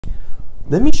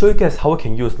Let me show you guys how we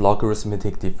can use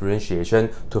logarithmic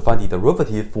differentiation to find the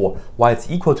derivative for y is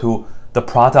equal to the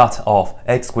product of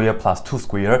x squared plus 2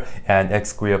 squared and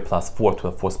x squared plus 4 to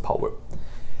the fourth power.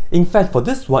 In fact, for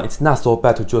this one, it's not so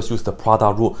bad to just use the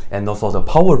product rule and also the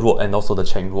power rule and also the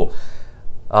chain rule.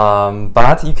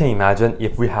 But you can imagine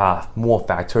if we have more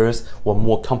factors or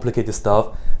more complicated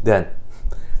stuff, then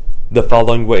the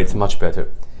following way is much better.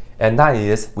 And that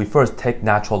is, we first take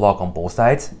natural log on both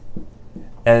sides.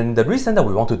 And the reason that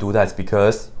we want to do that is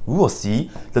because we will see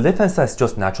the left-hand side is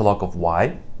just natural log of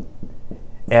y.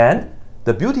 And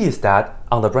the beauty is that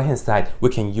on the right-hand side, we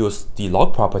can use the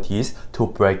log properties to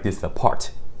break this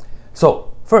apart.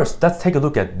 So first, let's take a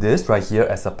look at this right here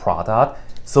as a product.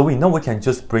 So we know we can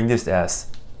just bring this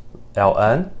as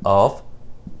ln of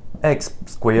x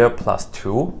squared plus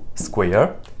 2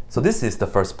 squared. So this is the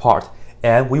first part.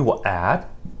 And we will add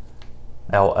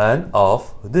ln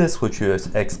of this, which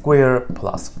is x squared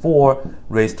plus 4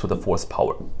 raised to the fourth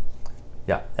power.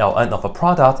 Yeah, ln of a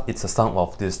product, it's a sum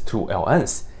of these two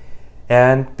ln's.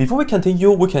 And before we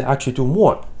continue, we can actually do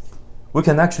more. We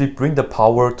can actually bring the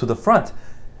power to the front.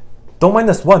 Don't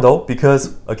minus 1 though,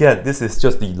 because again, this is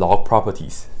just the log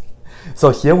properties. So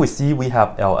here we see we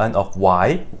have ln of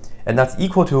y, and that's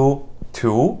equal to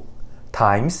 2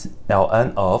 times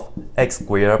ln of x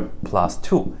squared plus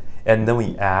 2. And then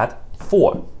we add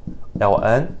 4,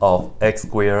 ln of x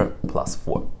squared plus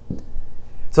 4.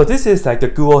 So this is like the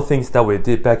good old things that we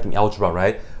did back in algebra,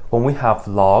 right? When we have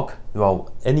log,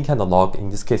 well, any kind of log, in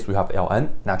this case we have ln,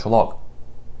 natural log.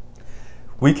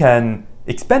 We can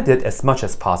expand it as much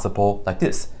as possible like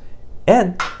this.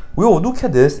 And we will look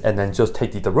at this and then just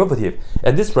take the derivative.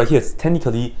 And this right here is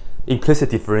technically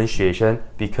implicit differentiation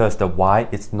because the y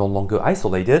is no longer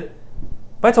isolated.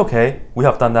 But it's okay, we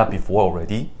have done that before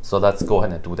already, so let's go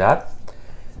ahead and do that.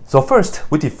 So first,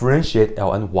 we differentiate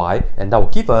ln y, and that will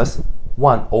give us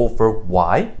 1 over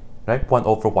y, right? 1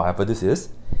 over whatever this is.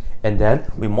 And then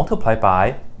we multiply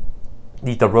by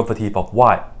the derivative of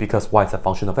y, because y is a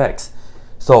function of x.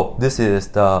 So this is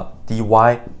the dy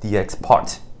dx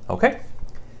part, okay?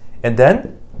 And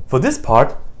then for this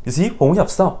part, you see, when we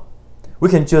have sum, we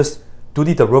can just do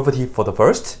the derivative for the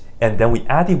first, and then we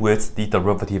add it with the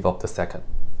derivative of the second.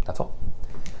 That's all.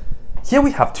 Here we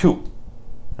have 2,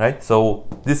 right? So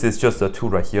this is just a 2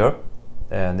 right here.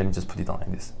 And let me just put it down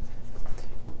like this.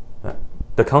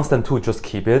 The constant 2, just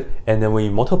keep it. And then we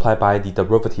multiply by the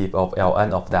derivative of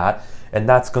ln of that. And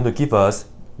that's going to give us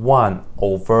 1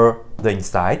 over the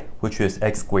inside, which is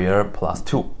x squared plus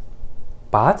 2.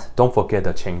 But don't forget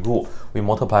the chain rule. We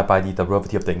multiply by the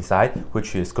derivative of the inside,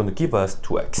 which is going to give us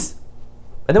 2x.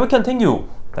 And then we continue.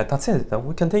 That's it. Then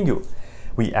we continue.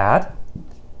 We add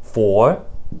 4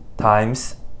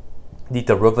 times the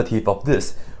derivative of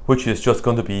this, which is just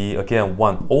going to be, again,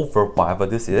 1 over whatever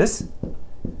this is.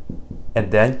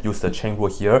 And then use the chain rule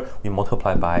here. We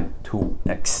multiply by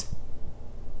 2x.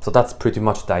 So that's pretty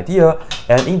much the idea.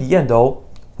 And in the end, though,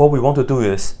 what we want to do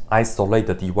is isolate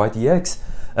the dy dx.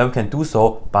 And we can do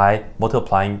so by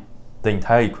multiplying the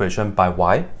entire equation by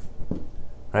y.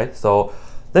 Right? So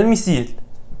let me see.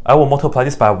 I will multiply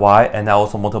this by y, and I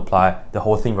also multiply the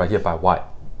whole thing right here by y.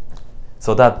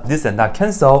 So that this and that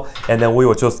cancel, and then we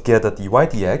will just get the dy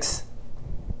dx.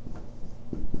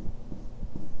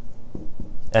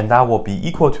 And that will be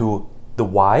equal to the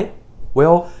y.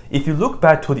 Well, if you look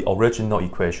back to the original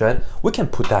equation, we can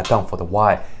put that down for the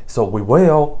y. So we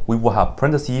will have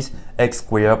parentheses x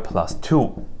squared plus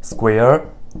 2 squared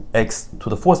x to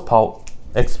the fourth power,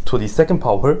 x to the second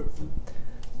power,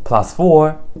 plus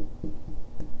 4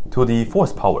 to the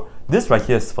fourth power. This right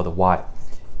here is for the y.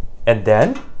 And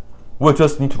then we'll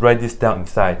just need to write this down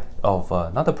inside of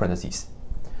another parentheses.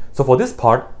 So for this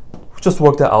part, just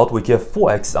work that out. We get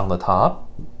 4x on the top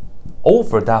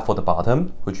over that for the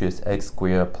bottom, which is x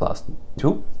squared plus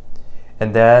 2.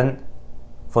 And then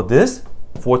for this,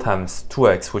 4 times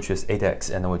 2x, which is 8x.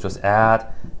 And then we just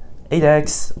add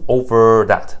 8x over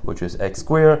that, which is x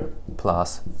squared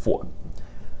plus 4.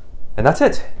 And that's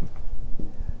it.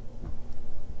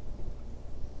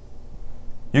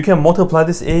 You can multiply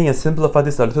this in and simplify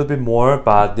this a little bit more,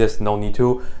 but there's no need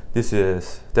to. This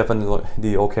is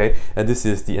definitely okay, and this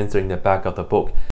is the answer in the back of the book.